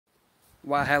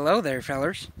Why, hello there,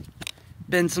 fellers.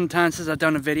 Been some time since I've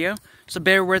done a video, so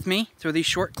bear with me through these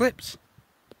short clips.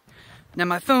 Now,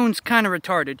 my phone's kind of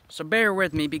retarded, so bear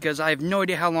with me because I have no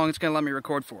idea how long it's going to let me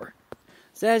record for.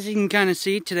 So as you can kind of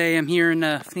see, today I'm here in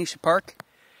Phoenicia Park.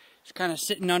 Just kind of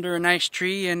sitting under a nice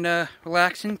tree and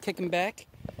relaxing, kicking back.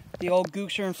 The old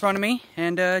gooks are in front of me,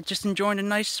 and just enjoying the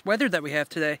nice weather that we have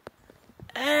today.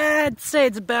 I'd say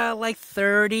it's about like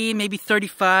 30, maybe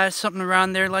 35, something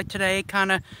around there like today. Kind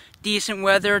of decent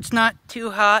weather. It's not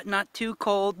too hot, not too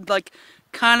cold, like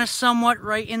kind of somewhat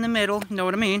right in the middle, you know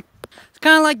what I mean? It's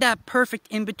kind of like that perfect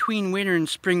in-between winter and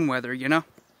spring weather, you know?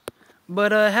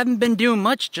 But haven't been doing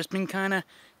much, just been kind of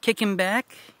kicking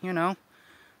back, you know,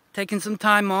 taking some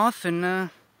time off, and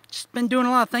just been doing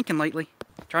a lot of thinking lately.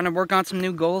 Trying to work on some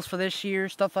new goals for this year,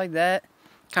 stuff like that.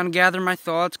 Kind of gather my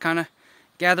thoughts, kind of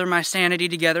gather my sanity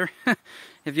together.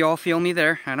 If y'all feel me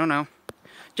there, I don't know.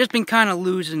 Just been kind of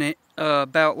losing it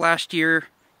about last year,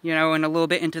 you know, and a little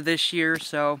bit into this year,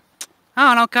 so I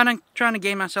don't know, kind of trying to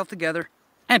gain myself together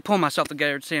and pull myself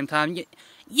together at the same time.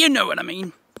 You know what I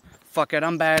mean. Fuck it,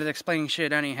 I'm bad at explaining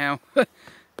shit anyhow.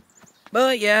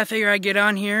 But yeah, I figure I'd get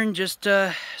on here and just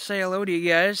say hello to you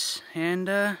guys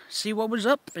and see what was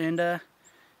up and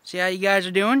see how you guys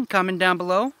are doing. Comment down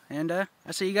below, and I'll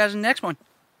see you guys in the next one.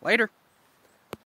 Later.